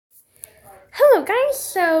Hello guys,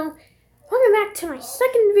 so welcome back to my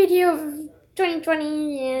second video of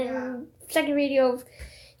 2020 and second video of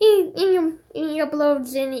any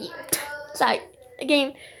uploads and sorry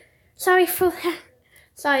again, sorry for that.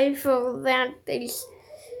 I just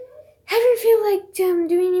haven't feel like doing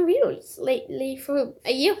any videos lately for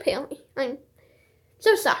a year apparently. I'm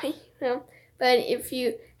so sorry. But if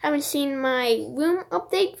you haven't seen my room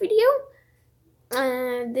update video,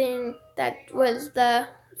 then that was the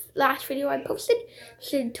last video I posted.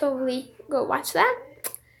 Should totally go watch that.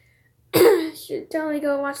 Should totally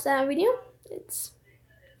go watch that video. It's,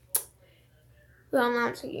 well, I'm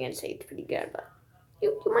not gonna say it's pretty good, but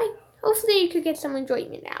you might, hopefully you could get some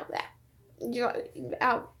enjoyment out of that.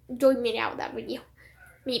 Enjoyment out of that video.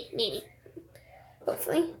 Maybe.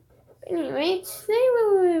 Hopefully. Anyway, today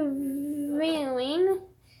we're reviewing.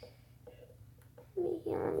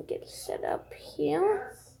 Let me get set up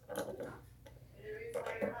here.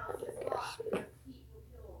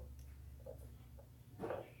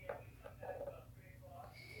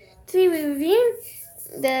 Today we're reviewing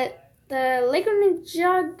the Lego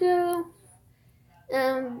Ninjago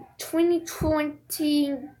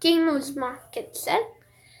 2020 Gamers Market set,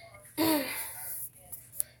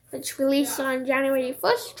 which released on January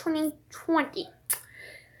 1st, 2020.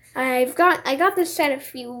 I got this set a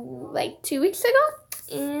few 2 weeks ago,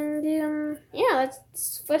 and yeah,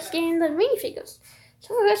 that's the first game the minifigures.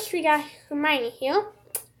 So first we got Hermione here,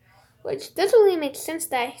 which doesn't really make sense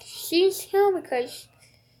that she's here because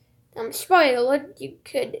spoiler alert, you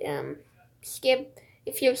could skip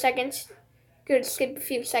a few seconds.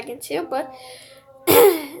 Here, but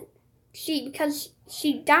because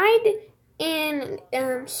she died in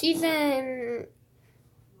season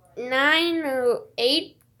 9 or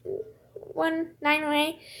 8. 9 or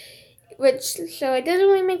 8, which so it doesn't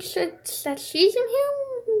really make sense that she's in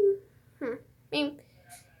here.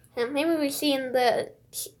 Maybe we see in the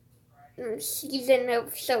season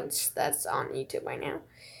of shows that's on YouTube right now.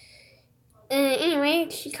 Anyway,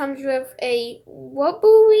 she comes with a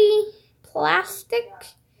wobbly plastic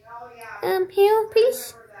here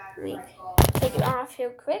piece. Let me take it off real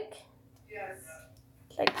quick.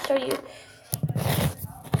 So I can show you.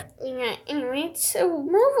 Yeah, anyway, it's a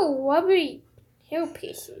more of a wobbly heel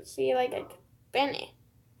piece. See, like a bend it.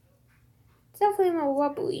 It's definitely more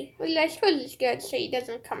wobbly. Well, I suppose it's good so it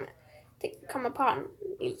doesn't come apart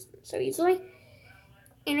so easily.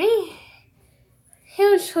 Anyway,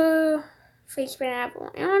 here's her face paint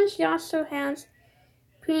apple. And she also has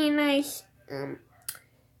pretty nice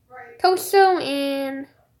torso and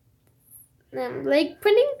leg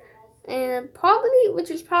printing, and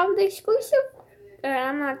which is probably exclusive.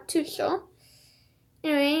 I'm not too sure.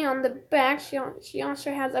 Anyway, on the back, she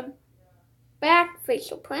also has a back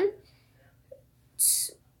facial print.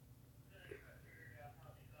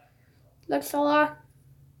 Looks a lot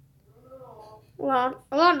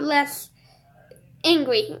less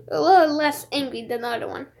angry. A little less angry than the other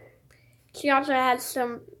one. She also has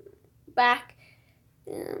some back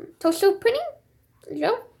torso printing.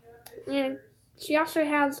 And she also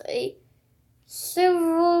has a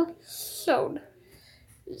silver sword.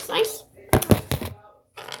 It's nice.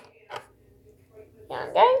 Yeah,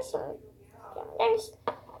 guys.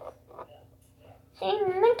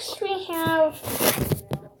 And next we have,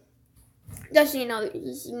 just so you know,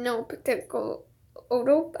 there's no particular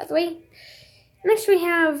order, by the way. Next we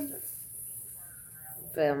have,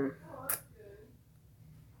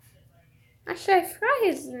 actually I forgot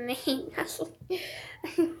his name. I'm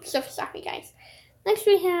so sorry, guys. Next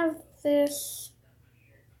we have this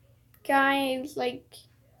guy who's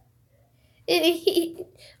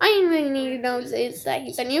I didn't really need to know is that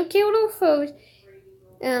he's a new character for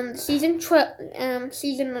season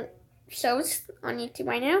shows on YouTube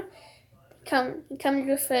right now. He comes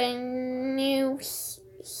with a new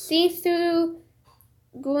see-through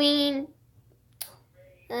green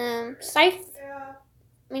scythe,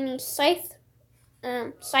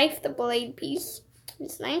 the blade piece.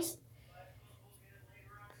 It's nice.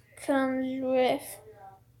 Comes with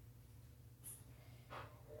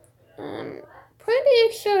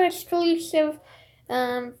pretty sure exclusive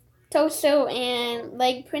torso and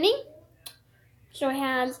leg printing. So it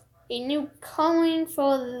has a new coloring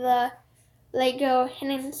for the Lego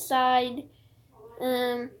hidden inside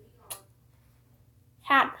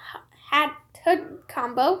hat hood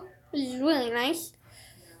combo, which is really nice.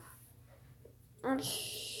 And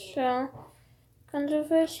so comes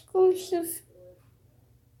with exclusive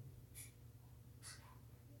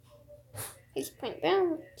face paint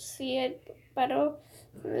down. See it better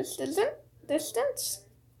from this distance.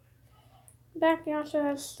 Back he also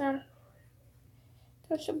has some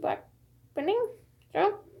torso black printing.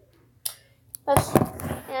 So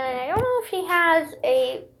And I don't know if he has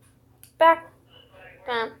a back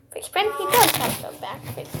face print. He does have a back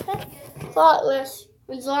face print. It's a lot less.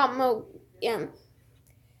 It's a lot more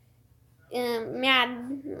mad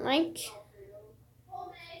like.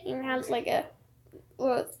 He has like a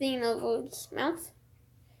little thing over his mouth.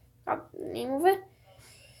 Got the name of it.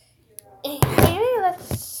 Anyway,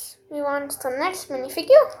 let's move on to the next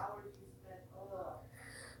minifigure.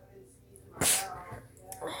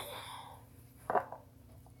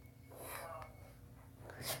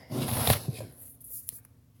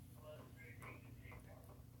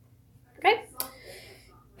 Okay,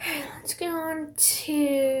 let's go on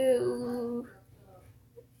to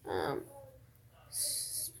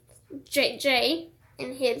JJ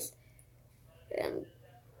and his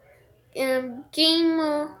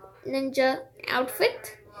gamer ninja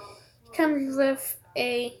outfit. Comes with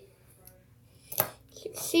a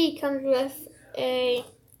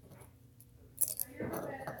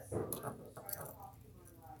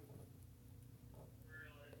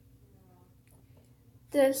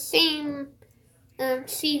the same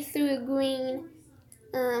see-through green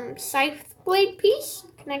scythe blade piece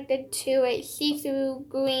connected to a see-through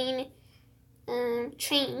green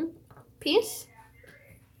chain piece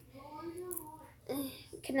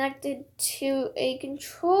connected to a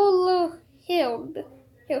controller hilt, I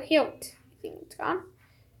think it's called.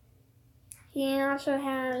 He also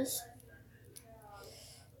has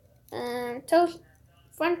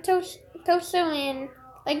front torso and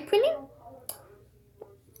leg printing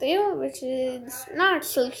there, which is not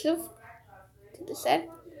exclusive to the set.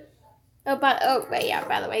 But yeah,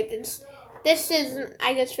 by the way, this isn't.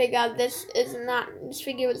 I just figured out this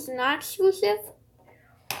figure is not exclusive.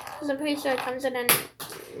 Because I'm pretty sure it comes in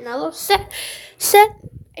another set,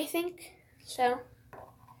 I think. So,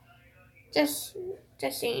 just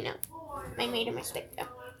so you know, I made a mistake though.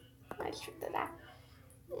 I should do that.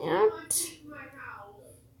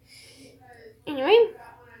 Anyway,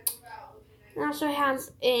 it also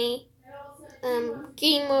has a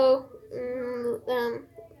gamer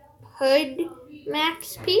hood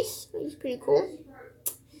max piece, which is pretty cool.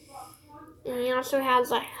 And he also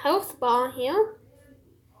has a health bar here.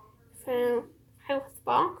 Cool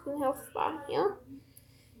health bar here.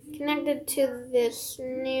 Connected to this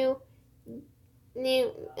new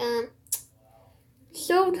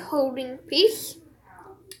sword holding piece,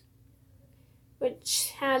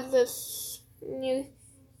 which has this new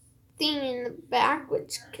thing in the back,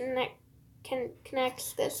 which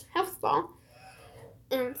connects this health bar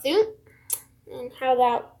through. And how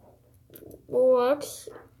that works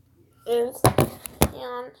is,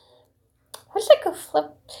 what's like a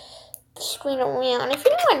flip the screen around? If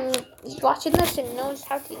anyone is watching this and knows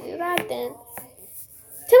how to do that, then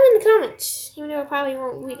tell me in the comments, even though I probably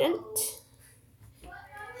won't read it.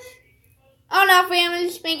 Oh no, fam, I'm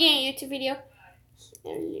just making a YouTube video. As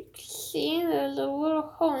you can see, there's a little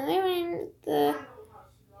hole in there, and the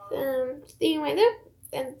thing right there,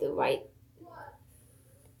 and the right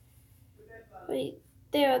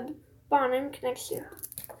there at the bottom connection.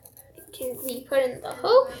 It can be put in the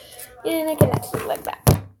hole, and it connects it like that.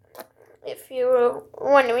 If you were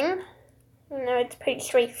wondering, it's pretty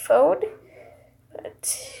straightforward,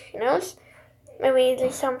 but maybe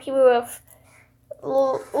there's some people with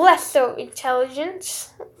lesser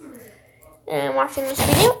intelligence watching this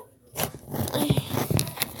video.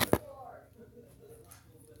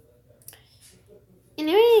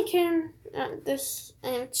 Anyway,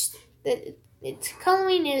 its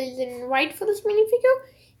coloring is in white for this minifigure,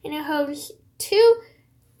 and it holds two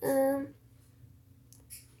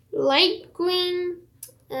light green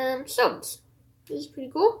swords. This is pretty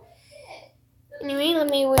cool. Anyway, let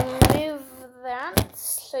me remove that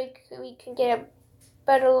so we can get a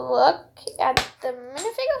better look at the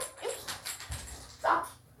minifigure. Oops.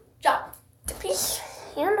 Drop the piece.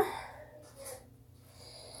 And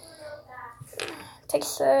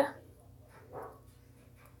takes the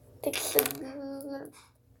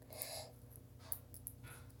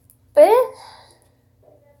bit.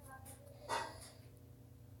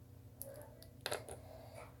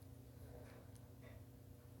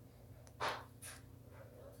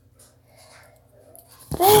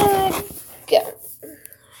 There we go.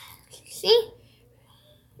 See?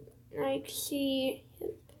 Now you can see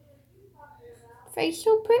his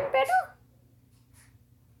facial print better.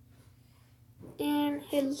 And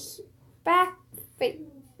his back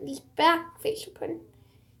facial print.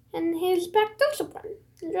 And his back dorsal print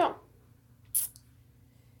as well.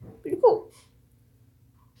 Pretty cool.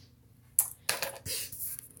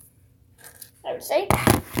 I would say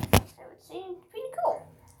pretty cool.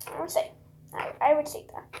 I would say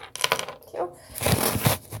that. So,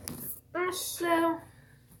 So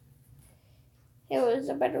here was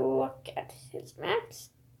a better look at his maps.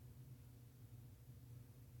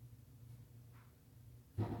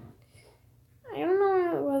 I don't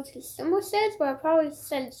know what his symbol says, but it probably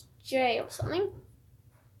says J or something.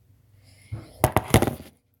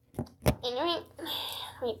 Anyway,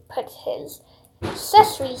 let me put his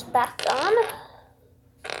accessories back on.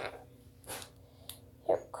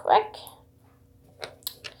 Here, quick.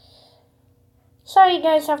 Sorry you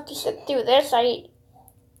guys have to sit through this. I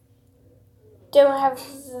don't have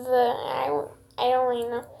I don't really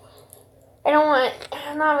know.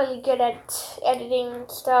 I'm not really good at editing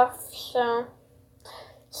stuff, so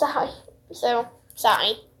sorry.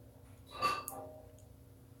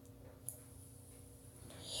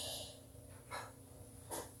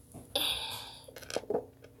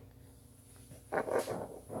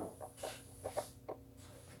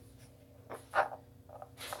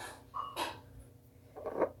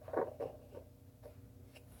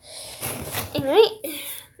 Anyway,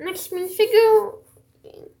 next minifigure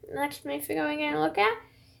we're gonna look at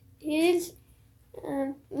is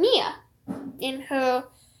Mia in her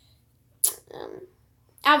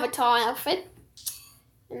avatar outfit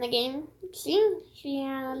in the game. See, she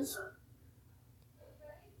has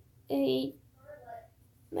a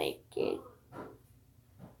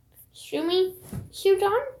Shumi suit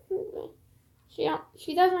on.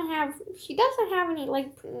 She doesn't have any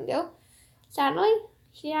leg print though. Sadly,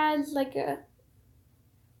 she has like a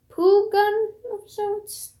poo gun of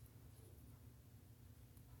sorts.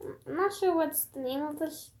 I'm not sure what's the name of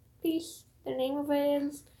this piece. The name of it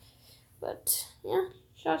is, but yeah,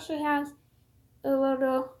 she also has a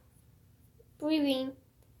little breathing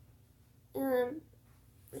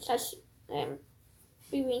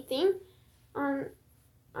breathing thing on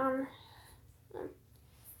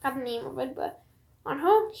got the name of it, but on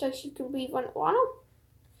her, so she can breathe underwater.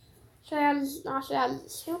 She also has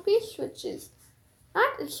this heel piece, which is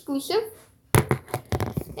not exclusive,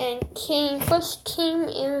 and first came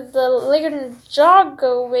in the Lego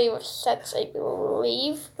Ninjago wave of sets, I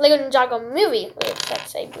believe. Lego Ninjago movie wave of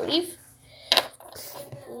sets, I believe.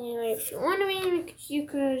 Anyway, if you're wondering, you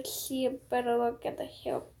could see a better look at the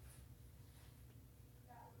heel.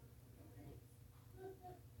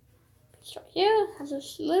 So here has a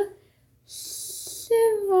little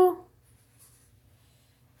silver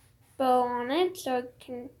bow on it, so it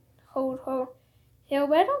can hold her heel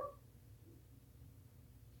better.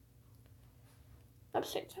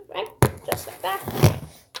 Upside down, right? Just like that.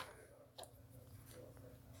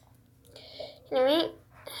 Anyway,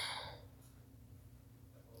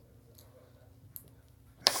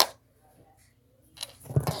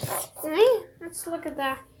 let's look at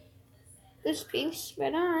this piece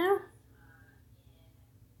better now.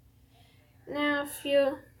 Now, if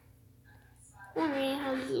you want me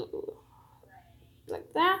how to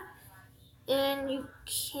like that, and you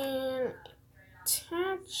can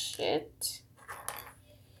attach it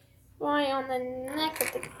right on the neck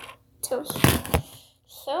of the toast.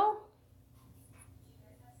 So,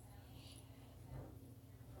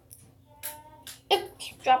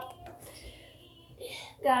 oops, dropped.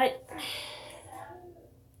 Got it.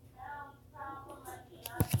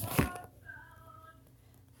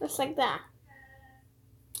 Just like that.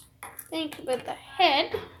 Then you can put the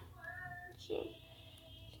head.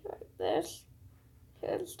 Like this.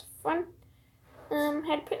 Here's the front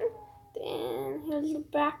head pin. Then here's the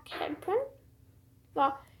back head pin.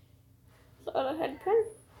 The other head pin.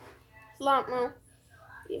 It's a lot more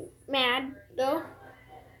mad though.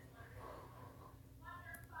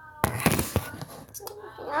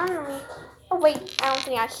 Oh wait, I don't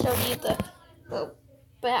think I showed you the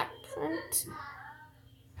back print.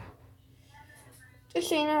 Just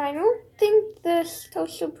so you know, I don't think this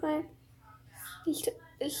torso print,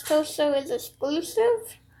 this torso is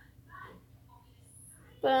exclusive,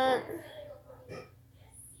 but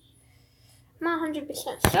I'm not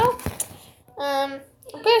 100% sure. I'm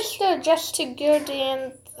pretty sure just to good,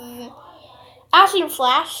 and Ashley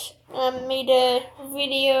Flash made a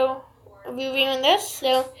video reviewing this,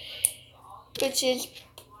 so which is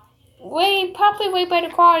probably way better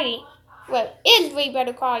quality. Well, is way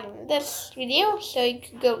better quality than this video, so you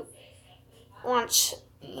could go watch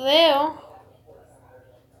their.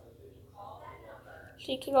 So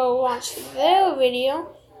you can go watch their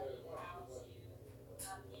video.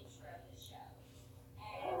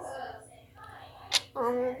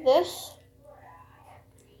 On this,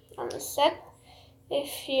 on the set,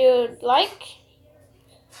 if you'd like.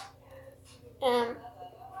 Of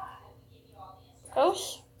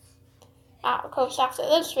course, after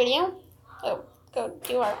this video, so go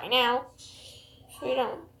do it right now. So we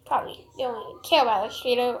don't probably don't care about this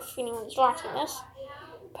video if anyone's watching this.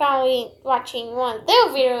 Probably watching one of their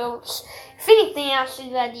videos. If anything else is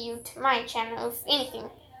led you to my channel, if anything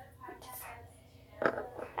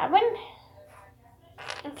happened.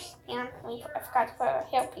 Oops, and I forgot to put a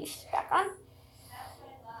hair piece back on.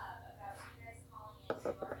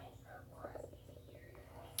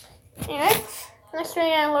 Anyway, next we're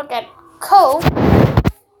gonna look at Cole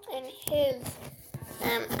and his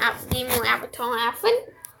demo avatar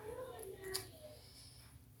outfit.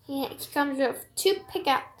 He comes with 2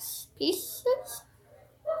 pickaxe pieces.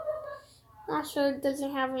 Also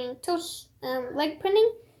doesn't have any toast leg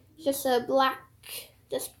printing, just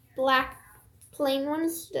black plain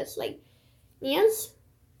ones, just like Mia's.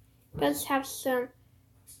 Does have some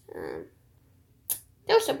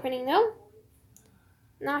torso printing though.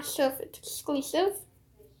 Not sure if it's exclusive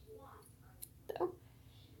though.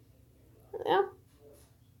 Yeah.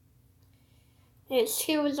 His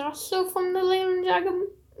hair was also from the Ninjago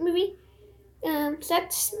movie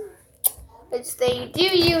sets. But they do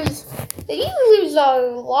use a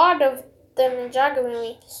lot of the Ninjago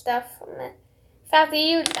movie stuff from that. In fact,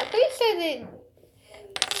 I'm pretty sure they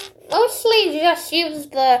mostly just use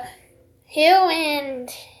the hair and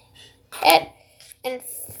head and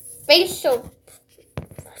facial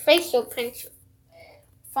prints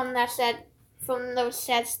from that set. From those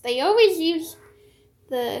sets, they always use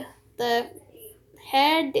the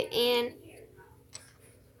head and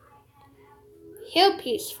hair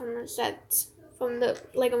piece from the sets, from the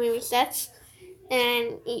Lego movie sets,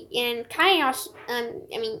 and Kai also,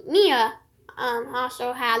 Mia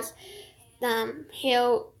also has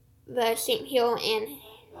the same hair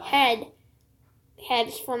and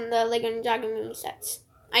heads from the Lego Ninjago movie sets,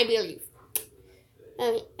 I believe.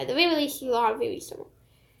 At the very least, you are very similar.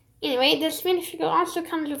 Anyway, this minifigure also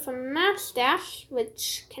comes with a mustache,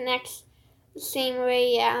 which connects the same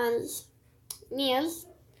way as Mia's.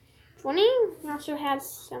 It also has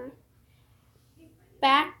some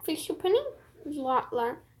back facial printing. It's a lot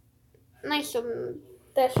nicer than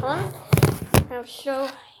this one. I'll show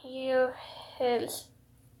you his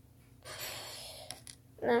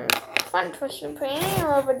front facial printing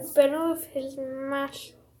a little bit better with his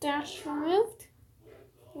mustache removed.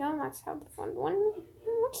 Yeah, that's how the front one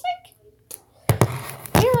looks like.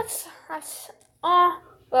 Yeah, that's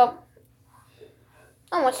well,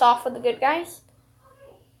 almost all for the good guys.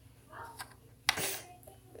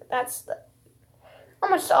 That's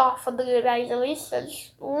almost all for the good guys, at least.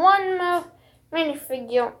 There's one more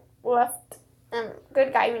minifigure left,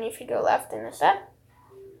 good guy minifigure left in the set.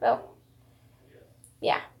 Well,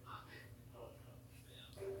 yeah.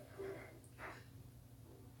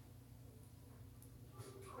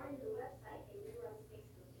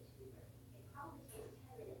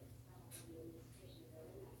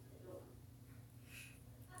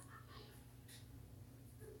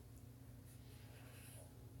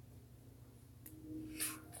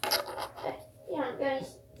 Yeah,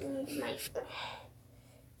 guys, need my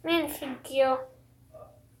minifigure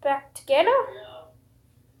back together.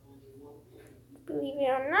 Believe it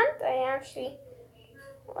or not, I actually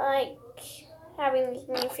like having these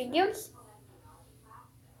minifigures.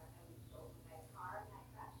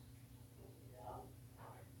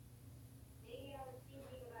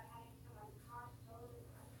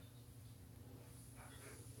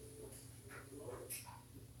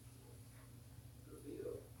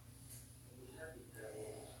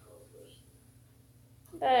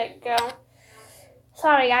 There you go.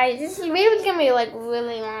 Sorry guys, this video is gonna be like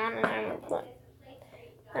really long, and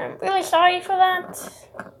I'm really sorry for that.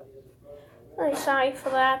 Really sorry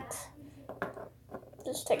for that.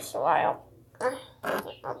 This takes a while. There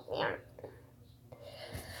you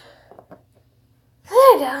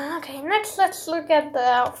go. Okay, next let's look at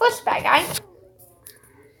the first bad guy.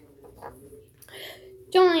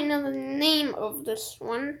 Don't really know the name of this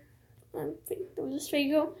one. This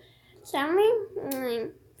video. Sorry.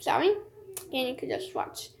 And you could just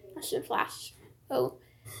watch Acid Flash.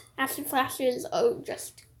 Acid Flash is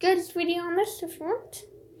just good video on this if you want.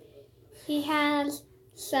 He has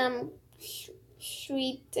some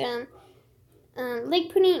sweet leg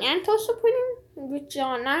printing and torso printing, which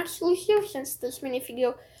are not exclusive since this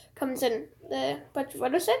minifigure comes in a bunch of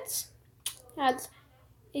other sets. Has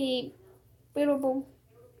a buildable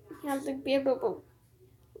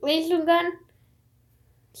laser gun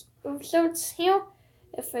of sorts here,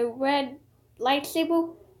 with a red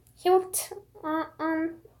lightsaber hilt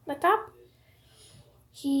on the top.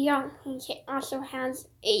 He also has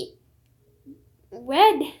a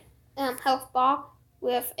red health bar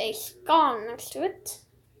with a skull next to it,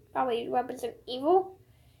 probably represent evil.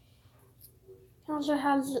 He also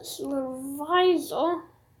has this little visor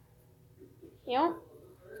You know?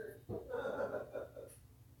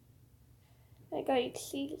 Like I can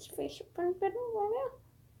see his facial print better right now.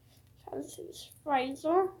 Has his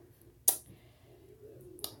visor.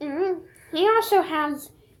 He also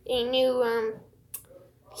has a new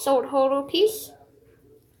sword holder piece,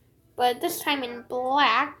 but this time in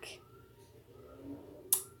black.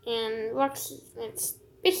 And looks, it's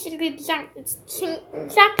basically exact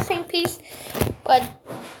same piece, but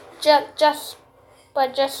just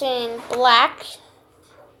in black.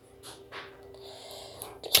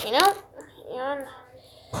 Just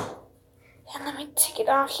and let me take it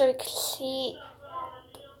off so you can see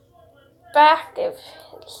back of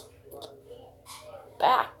his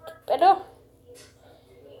back better.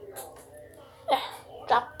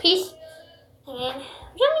 Drop a piece, and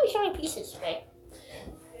there's only so many pieces today.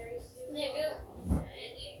 There you go.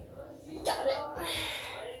 Got it.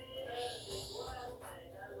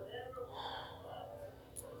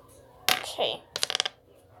 Okay.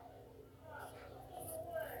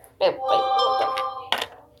 Wait.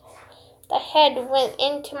 The head went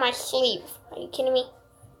into my sleeve. Are you kidding me?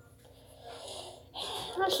 I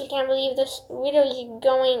honestly can't believe this video is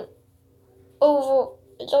going over.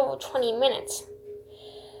 It's over 20 minutes.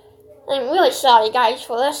 I'm really sorry, guys,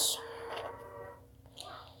 for this.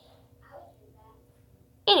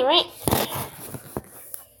 Anyway,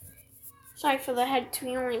 sorry for the head to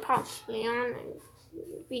be only partially on.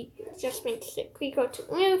 We just makes it quicker to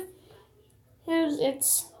move.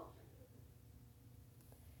 It's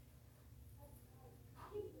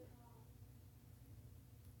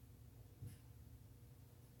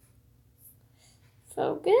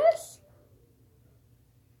focus.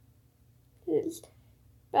 His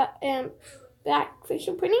back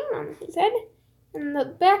facial printing on his head, and the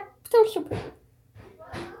back facial printing.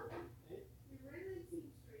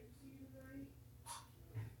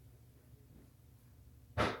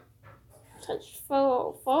 Touch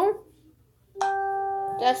full.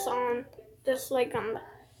 Just like on the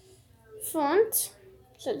front.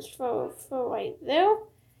 Touch full right there,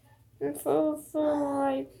 and full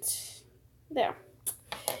right there.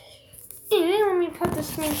 Anyway, let me put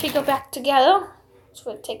this minifigure back together. This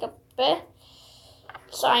will take a bit.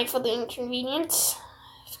 Sorry for the inconvenience.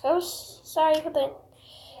 Of course, I'm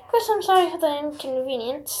sorry for the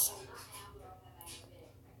inconvenience.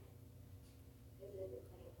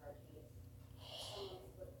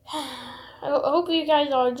 I hope you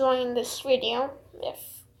guys are enjoying this video.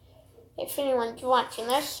 If anyone's watching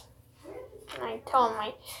this, and I tell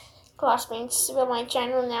my classmates about my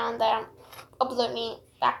channel now that I'm uploading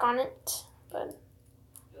back on it, but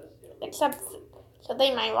except so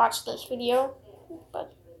they might watch this video,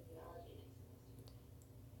 but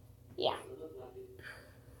yeah.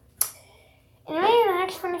 Anyway, the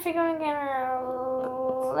next minifigure I'm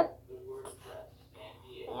gonna look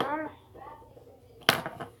and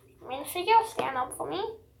minifigure, stand up for me.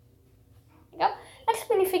 There you go. Next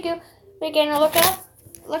minifigure we're gonna look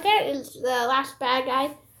at is the last bad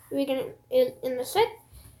guy in the set.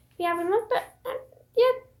 We haven't looked at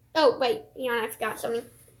yet. Oh wait, I forgot something.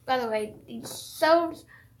 By the way, these swords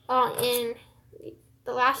are in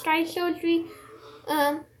the last guy showed we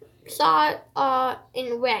saw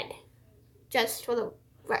in red. Just for the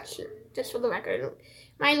record.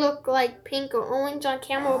 Might look like pink or orange on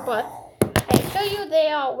camera, but I show you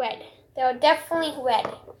they are red. They are definitely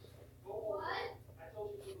red.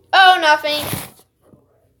 Oh, nothing.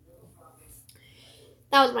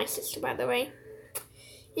 That was my sister, by the way.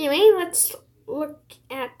 Anyway, let's look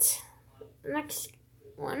at the next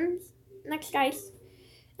guy's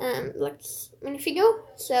minifigure.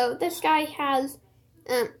 So this guy has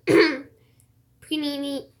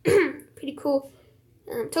pretty cool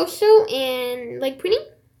torso and leg printing.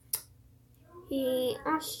 He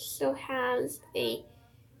also has a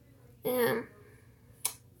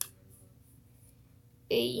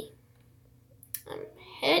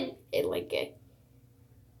head,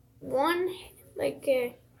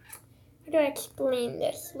 how do I explain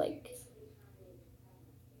this? Like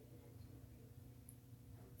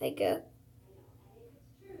a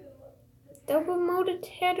double molded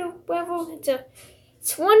head or whatever.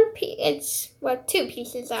 It's one piece. It's two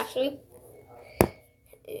pieces actually.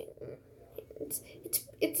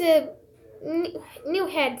 It's a new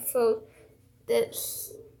head for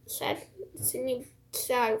this set. It's a new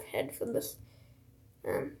style of head for this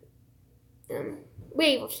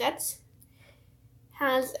wave of sets.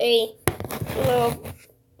 Has a little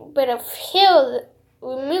bit of hair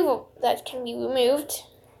removal that can be removed,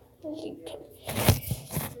 as you can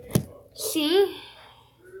see.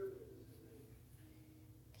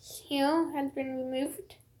 Hair has been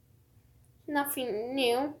removed. Nothing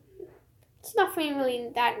new. It's nothing really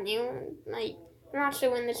that new. Like, I'm not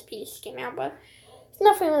sure when this piece came out, but it's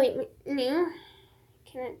nothing really new.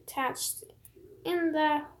 Can attach in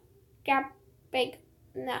the gap big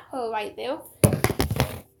in that hole right there.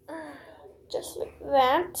 Just like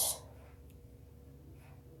that.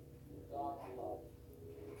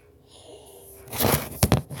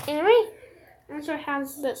 Anyway, also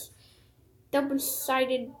has this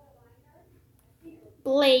double-sided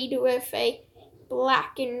blade with a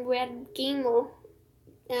black and red gamer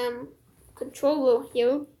controller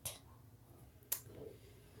here.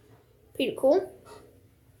 Pretty cool.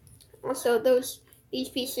 Also, these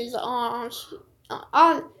pieces are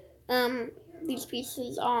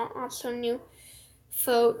also new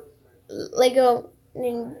for Lego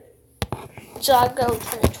Ninjago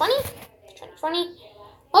 2020.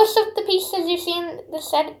 Most of the pieces you see in the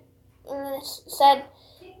set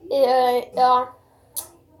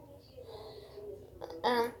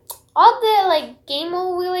all the like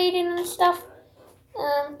gamer related and stuff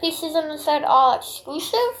pieces on the set are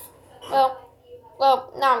exclusive.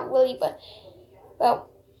 Well, not really, but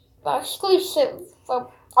exclusive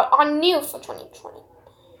are new for 2020.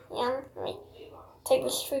 Yeah, let me take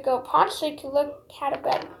this figure apart so you can look at a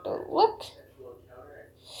better look.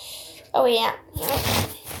 Oh yeah.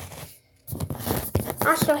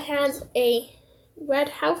 Also has a red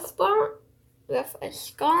health bar with a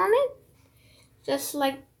scar on it, just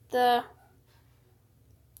like the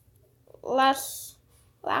last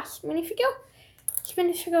minifigure. This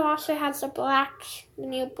minifigure also has a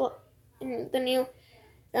the new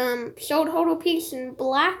sword holder piece in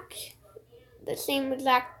black, the same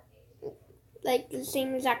exact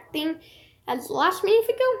thing as the last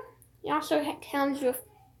minifigure. It also comes with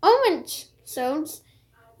orange swords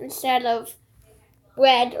instead of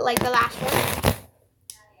red like the last one.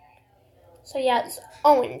 So yeah, it's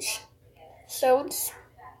orange swords.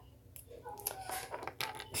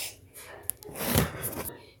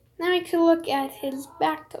 Now we can look at his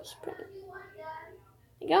back toe print.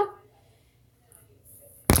 There you go.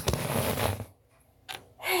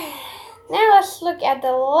 Now let's look at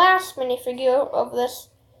the last minifigure of this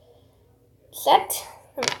set.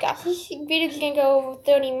 Oh my gosh, this video is gonna go over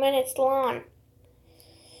 30 minutes long.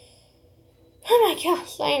 Oh my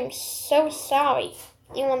gosh, I am so sorry.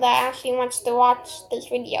 Anyone that actually wants to watch this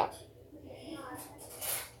video.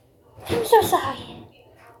 I'm so sorry.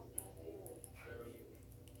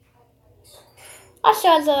 Also,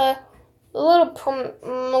 as a little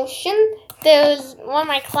promotion, there's one of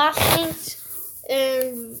my classmates'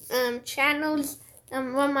 channels.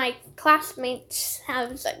 One of my classmates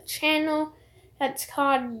has a channel that's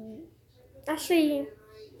called. Actually,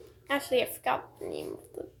 I forgot the name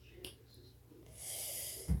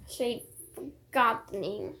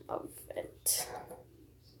of it.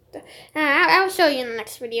 I'll show you in the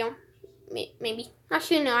next video. Maybe.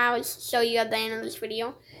 Actually, no, I will show you at the end of this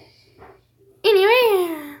video.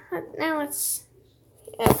 Anyway, now let's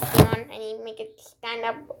come on. I need to make it stand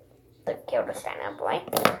up. The camera stand up, right?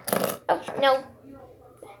 Oh, no.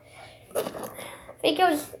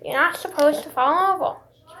 Figures, you're not supposed to fall over.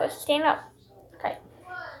 You're supposed to stand up. Okay.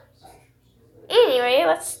 Anyway,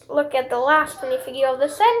 let's look at the last minifigure of the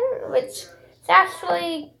set, which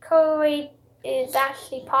is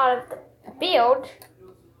actually part of the build.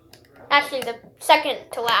 Actually, the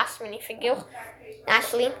second to last minifigure.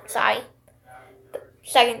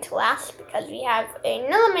 Second to last, because we have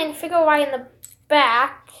another minifigure right in the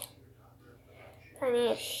back. I need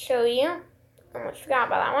to show you. I almost forgot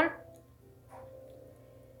about that one.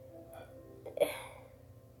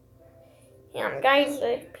 Guys,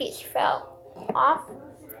 the piece fell off.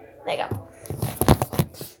 There you go.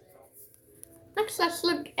 Next, let's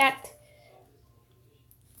look at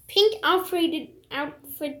pink outfit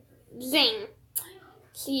Zane.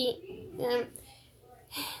 See,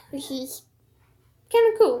 this is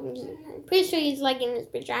kind of cool. I'm pretty sure he's like in his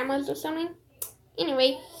pajamas or something.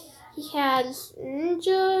 Anyway, he has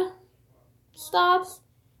ninja stops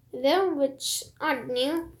there, which aren't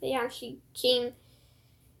new. They actually came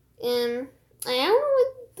in. I don't know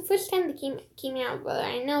what the first time they came out, but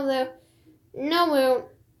I know they're nowhere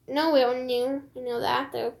new. I know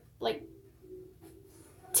that they're like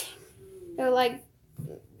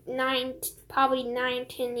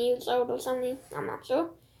 10 years old or something. I'm not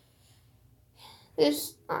sure.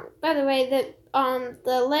 This, by the way,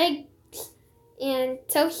 the legs and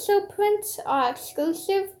torso prints are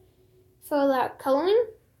exclusive for that coloring.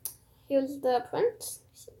 Here's the prints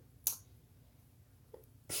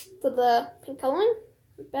for the pink coloring.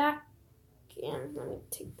 Back, and let me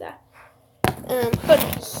take that hood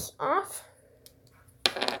off.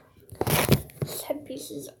 This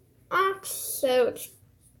headpiece is off, so it's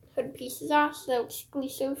hood piece is also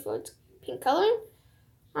exclusive for its pink coloring.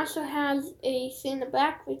 Also has a thing in the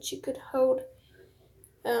back which you could hold,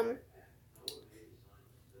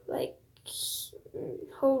 like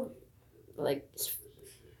hold a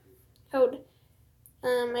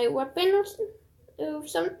weapon of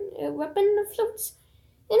sorts.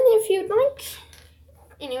 And if you'd like,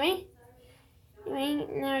 anyway,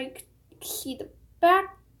 now you can see the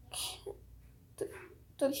back. The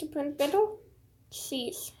print better. See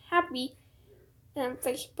it's happy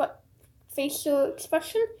facial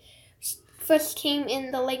expression. First came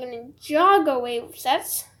in the Lego Ninjago wave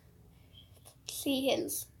sets. See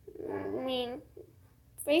his main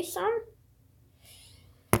face on.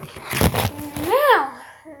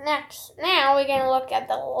 Now we're gonna look at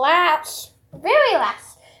the very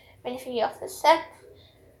last minifigure of this set.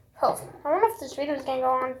 Oh, I wonder if this video is gonna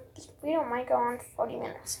go on. This video might go on 40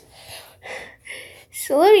 minutes. It's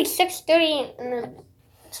literally 6:30 and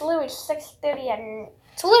it's literally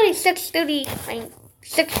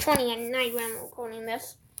 6:20 at night when I'm recording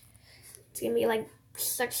this. It's gonna be like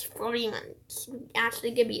 6:40 when it's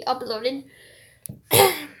actually gonna be uploaded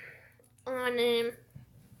on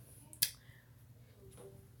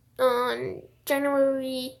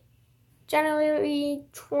January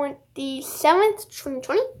 27th,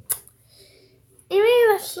 2020. Anyway,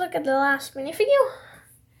 let's look at the last minifigure,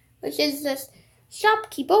 which is this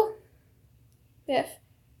shopkeeper with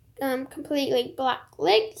completely black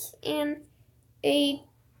legs and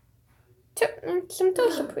some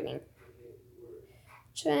torso printing.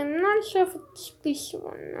 So I'm not sure if it's exclusive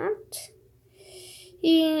or not.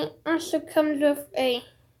 He also comes with a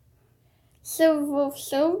silver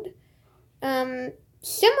sword,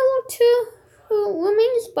 similar to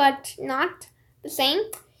women's, but not the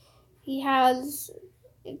same. He has,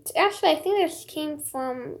 it's actually, I think this came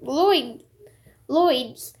from Lloyd's.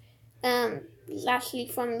 It's actually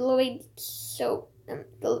from Lloyd's, so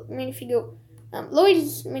the minifigure,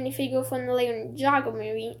 Lloyd's minifigure from the Lego Ninjago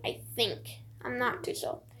movie, I think. I'm not too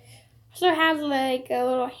sure. Also has like a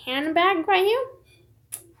little handbag right here,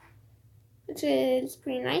 which is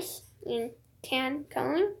pretty nice in tan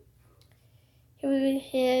coloring. Here is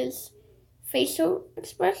his facial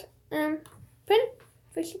expression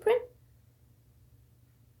facial print.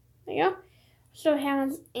 There you go. Also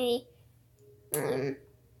has a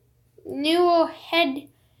newer head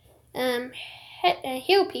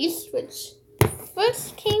heel piece, which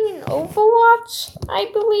first came in Overwatch, I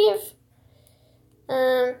believe.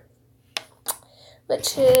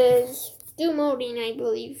 Which is do molding, I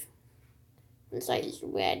believe. Inside is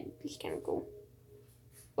red. It's kind of cool.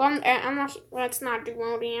 Well, I'm not. Well, it's not do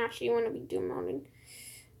molding. I actually want to be do molding,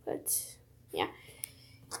 but yeah.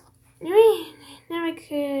 Anyway, now I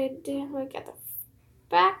could look at the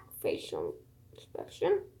back facial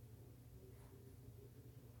expression.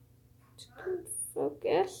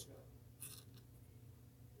 Focus.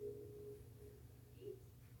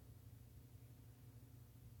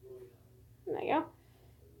 There you go.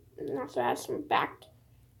 And also has some back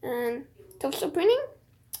torso printing.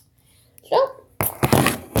 So,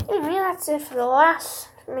 anyway, that's it for the last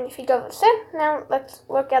minifigure of the set. Now let's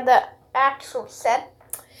look at the actual set.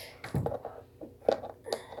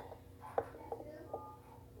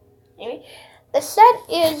 Anyway, the set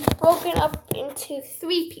is broken up into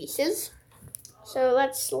 3 pieces. So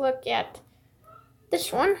let's look at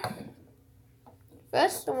this one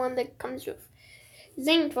first, the one that comes with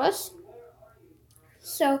Zane first.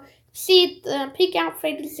 So, see the peak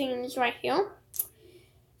outfit Zane is right here.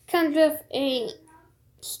 Comes with a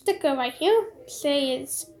sticker right here. Say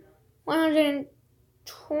it's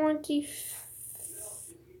 120.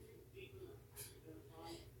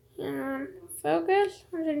 Focus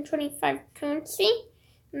 125 currency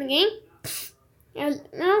in the game. And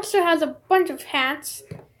it also has a bunch of hats,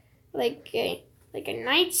 like a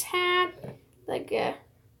knight's hat, like a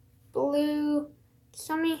blue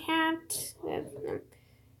sunny hat,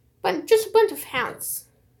 but just a bunch of hats.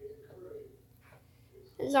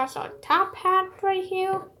 There's also a top hat right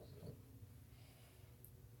here,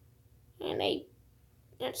 and a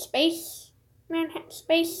space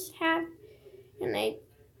hat, and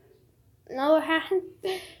another hat,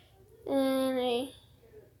 and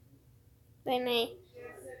then a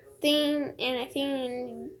thing, and a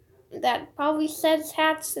thing that probably says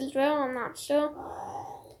hats as well. I'm not sure.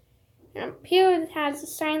 And up here it has a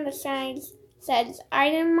sign that says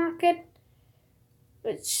item market,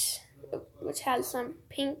 which has some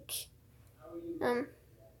pink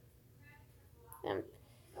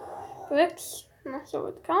bricks. I'm not sure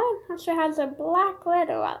what to call it. Also has a black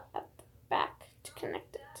letter at the back to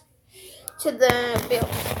connect it to the bill.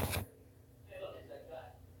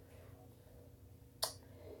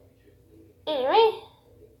 Anyway,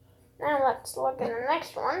 now let's look at the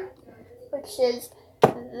next one, which is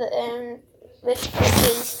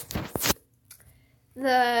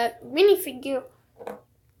the minifigure,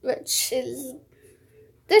 which is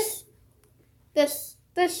this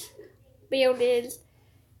build is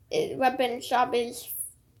weapon shop is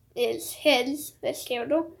his, this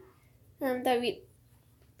turtle that we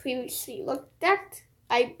previously looked at,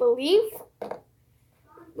 I believe.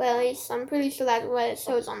 Well, at least I'm pretty sure that's what it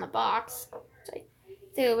shows on the box. So I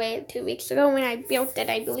threw it away 2 weeks ago when I built it,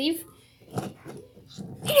 I believe. Anyway,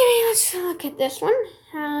 let's look at this one.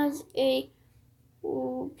 Has a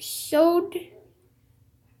sword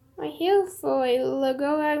right here for a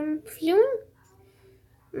logo, I'm presuming.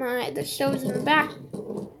 The show's in the back.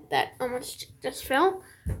 That almost just fell.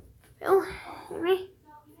 Anyway.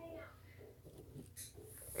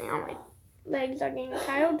 Now my legs are getting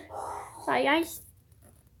tired. Sorry, guys.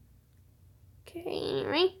 Okay,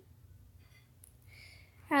 anyway.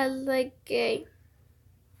 Has like a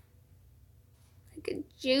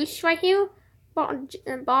juice right here.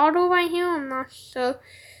 A bottle right here. I'm not sure.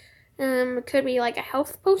 It could be like a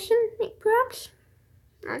health potion, perhaps.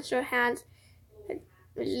 Not sure. It has.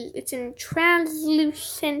 It's in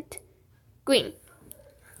translucent green.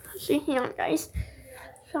 See, hang on, guys.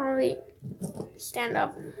 Sorry. Stand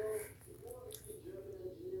up.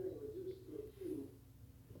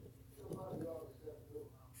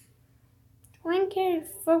 Trying to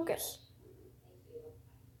focus.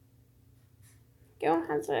 Girl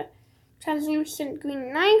has a translucent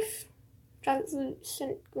green knife.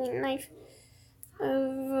 Translucent green knife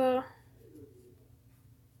of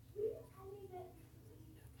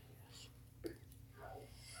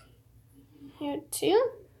here too,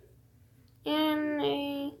 and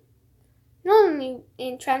not only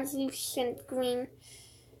a translucent green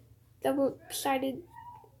double-sided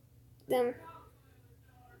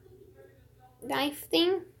knife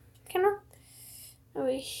thing, kind of.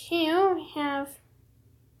 Over here we have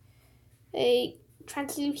a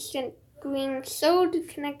translucent green sword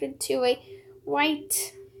connected to a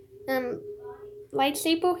white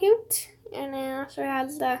lightsaber hilt, and it also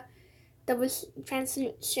has the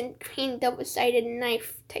translucent green double-sided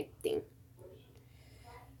knife type thing.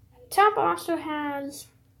 Top also has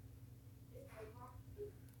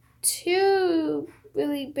two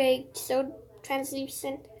really big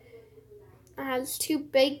translucent. It has two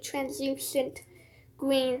big translucent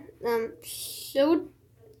green sword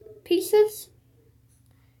pieces.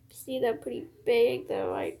 See, they're pretty big. They're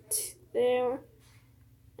right there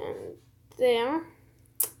and there.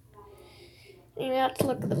 Anyway, let's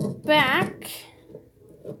look at the back.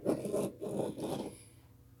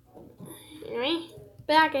 Anyway,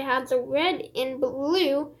 back it has a red and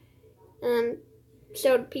blue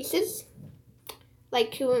sword pieces,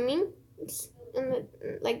 like Kumumi,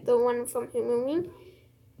 like the one from Kumumi,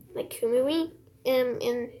 and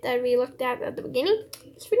that we looked at the beginning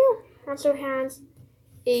of this video. Also has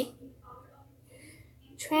a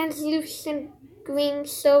translucent green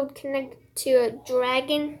sword connected to a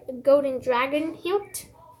golden dragon hilt,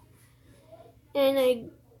 and a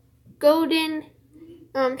golden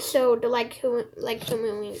sword like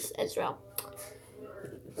Kumumi's as well.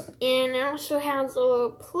 And it also has a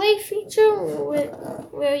little play feature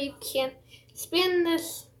where you can spin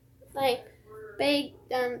this like big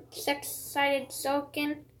six-sided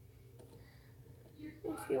silicon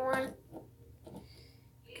if you want.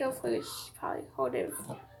 Carefully, probably hold it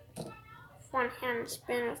with one hand and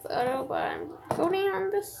spin with the other, but I'm holding on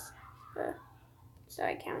this, so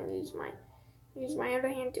I can't use my other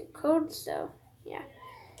hand to code. So yeah.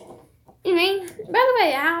 Anyway, by the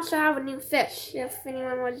way, I also have a new fish, if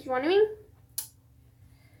anyone was wondering.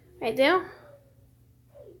 Right there.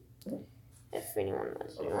 If anyone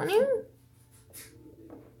was wondering.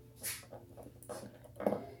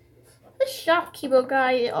 This shopkeeper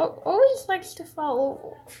guy always likes to fall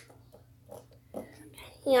over.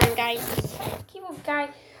 Hang on, guys. This shopkeeper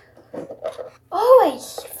guy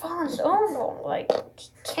always falls over. Like, he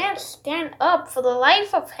can't stand up for the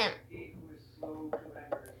life of him.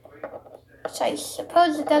 Which I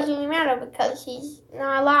suppose it doesn't really matter because he's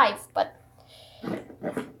not alive, but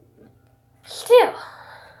still.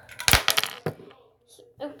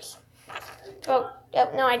 Oops. Oh,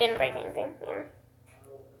 no, I didn't break anything. Yeah.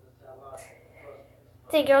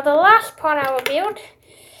 There you go, the last part I will build.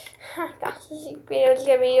 Gosh, this video is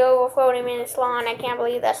going to be over 40 minutes long. I can't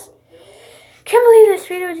believe this. Can't believe this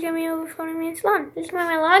video is going to be over 40 minutes long. This is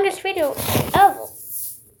my longest video ever.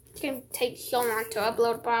 It's going to take so long to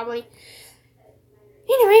upload, probably.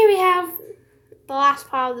 Anyway, we have the last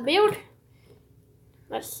part of the build.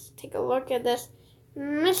 Let's take a look at this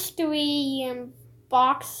mystery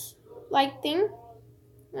box like thing.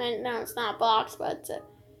 And no, it's not a box, but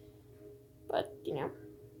you know,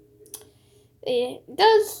 it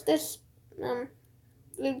does this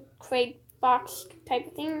loot crate box type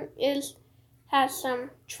of thing has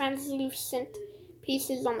some translucent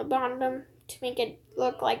pieces on the bottom to make it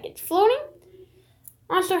look like it's floating.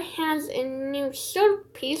 Also has a new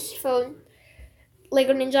sword piece for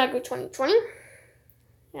Lego Ninjago 2020. It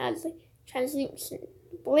has a translucent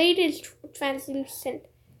blade is translucent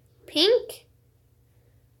pink.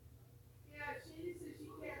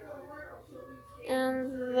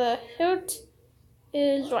 And the hilt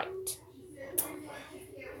is white.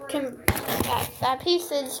 That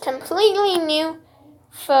piece is completely new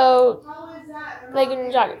for Lego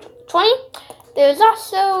Ninjago 2020. There's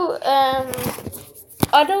also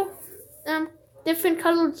other different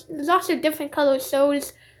colors. There's also different color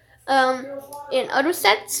swords in other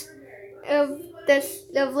sets of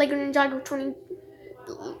Lego Ninjago 20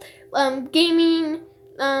 gaming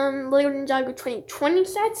Lego Ninjago 2020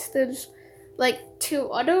 sets. There's like two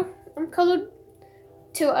other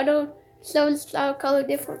swords that are colored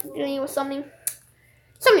differently or something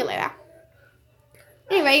like that.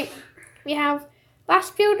 Anyway, we have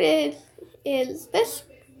last build is this.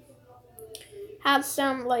 Have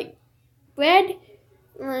some like red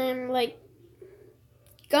like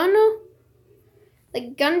gun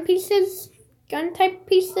pieces, gun type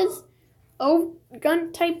pieces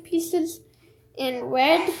in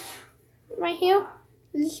red right here.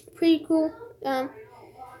 This is pretty cool.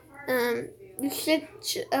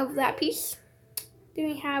 Usage of that piece. Then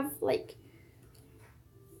we have like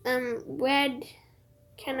red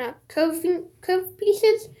kind of curved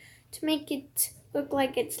pieces to make it look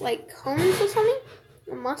like it's like cones or something,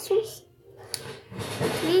 or muscles.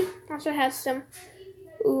 Me also has some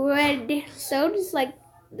red swords like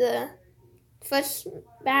the first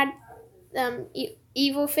bad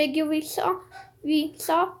evil figure we saw.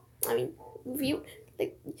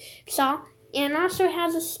 And also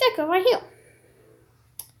has a sticker right here.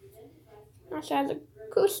 Also has a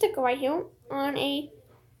cool sticker right here on a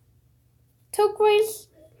turquoise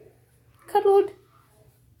colored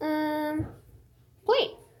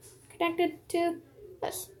plate connected to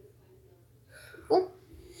this. Cool.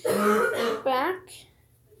 Back.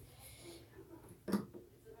 Oh,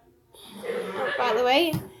 by the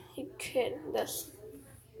way, you could this.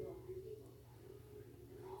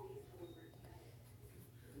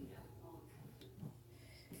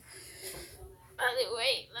 By the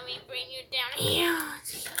way, let me bring you down here.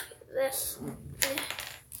 This,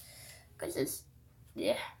 because it's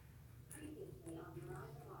There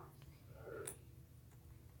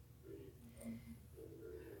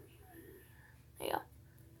you go.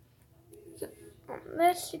 So on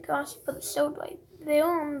this, you can also put the sword right there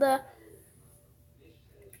on the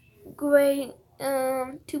gray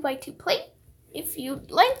 2x2 plate, if you'd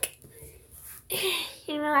like.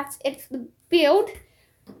 That's it for the build.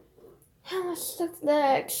 Now let's look at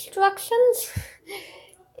the instructions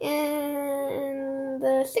and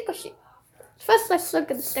the sticker sheet. First, let's look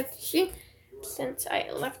at the sticker sheet, since I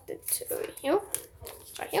left it over here.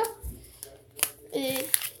 It's right here.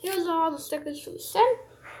 Here's all the stickers for the set.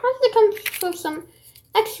 Also, it comes with some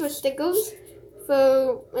extra stickers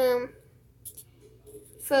for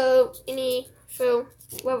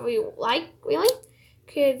whatever you like, really.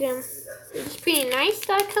 It's pretty nice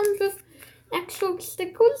that it comes with extra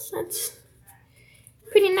stickers. That's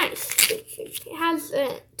pretty nice. It has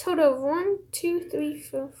a total of 1, 2, 3,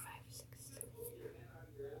 4, 5,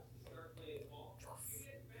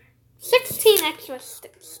 16 extra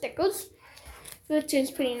stickers, which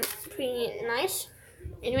is pretty nice.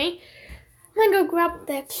 Anyway, I'm gonna go grab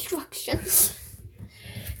the instructions.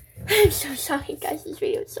 I'm so sorry, guys. This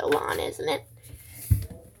video is so long, isn't it?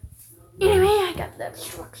 Anyway, I got the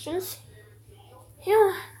instructions.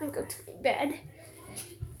 Yeah, I go to my bed.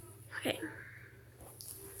 Okay.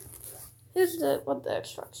 Here's what the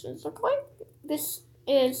instructions look like. This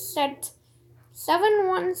is set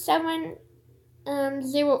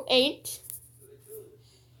 71708.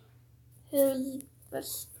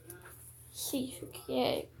 Let's see if we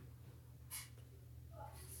can.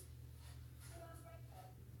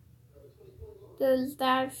 Does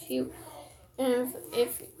that if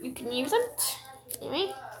you can use it?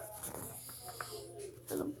 Anyway,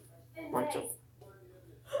 there's a bunch of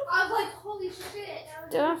I'm like, holy shit.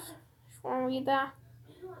 stuff. Just want to read that.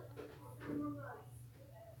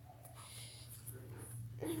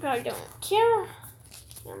 But I don't care.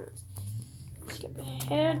 Skip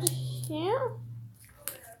ahead here.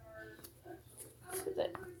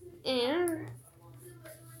 And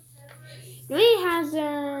he has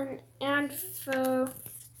an ad for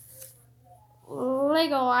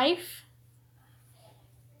Lego Life.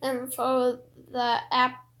 For the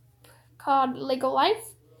app called Lego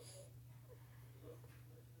Life.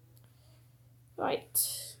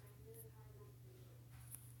 Right.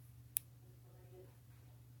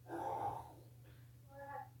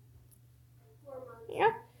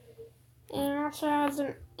 Yeah. And also has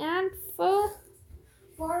an ad for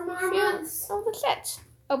 4 more months. of the sets.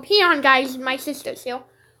 Oh, Peon guys, my sister's here.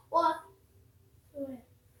 What?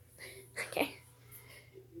 Okay.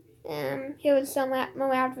 Here was some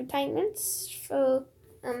more advertisements for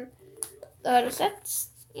the other sets.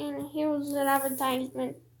 And here was an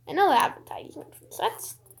advertisement, another advertisement for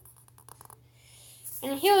sets.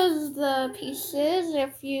 And here's the pieces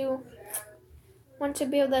if you want to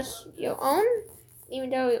build this your own, even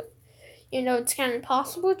though it's kind of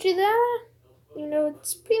impossible to do that.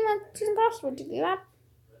 It's pretty much impossible to do that.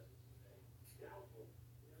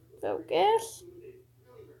 Focus.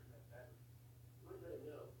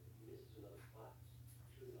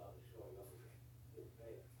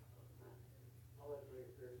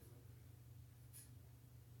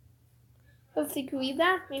 Hopefully you can read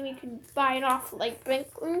that. Maybe you could buy it off like Brink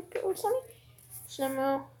or something.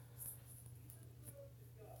 Somehow.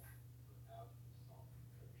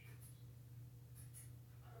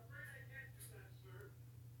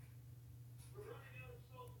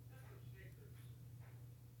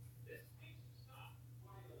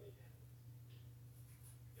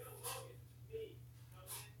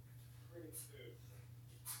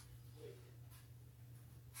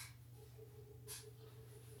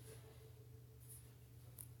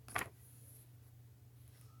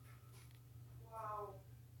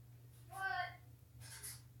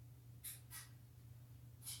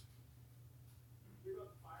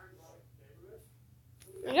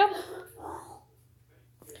 There you go.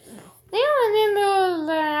 Yeah, and then there was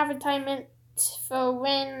an advertisement for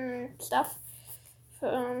Win stuff.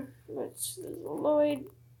 Which is Lloyd.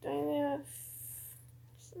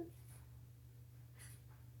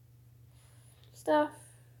 Stuff.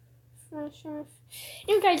 If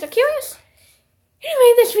you guys are curious.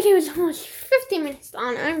 Anyway, this video is almost 15 minutes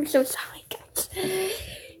long. I'm so sorry, guys.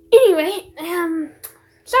 Anyway,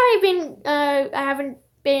 sorry I haven't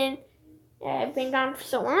been gone for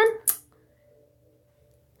so long.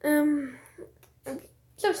 I'm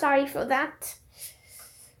so sorry for that.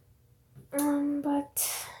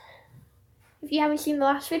 But if you haven't seen the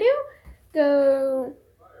last video, go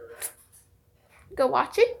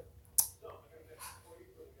watch it.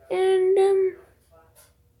 And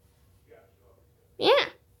yeah.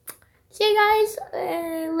 See you guys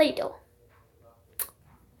later.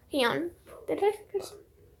 Hang on. Did I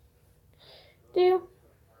do?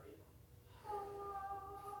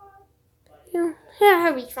 Yeah,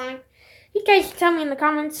 that'll be fine. You guys tell me in the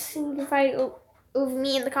comments if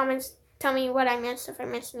me in the comments. Tell me what I missed, if I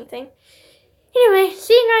missed anything. Anyway,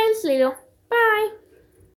 see you guys later. Bye.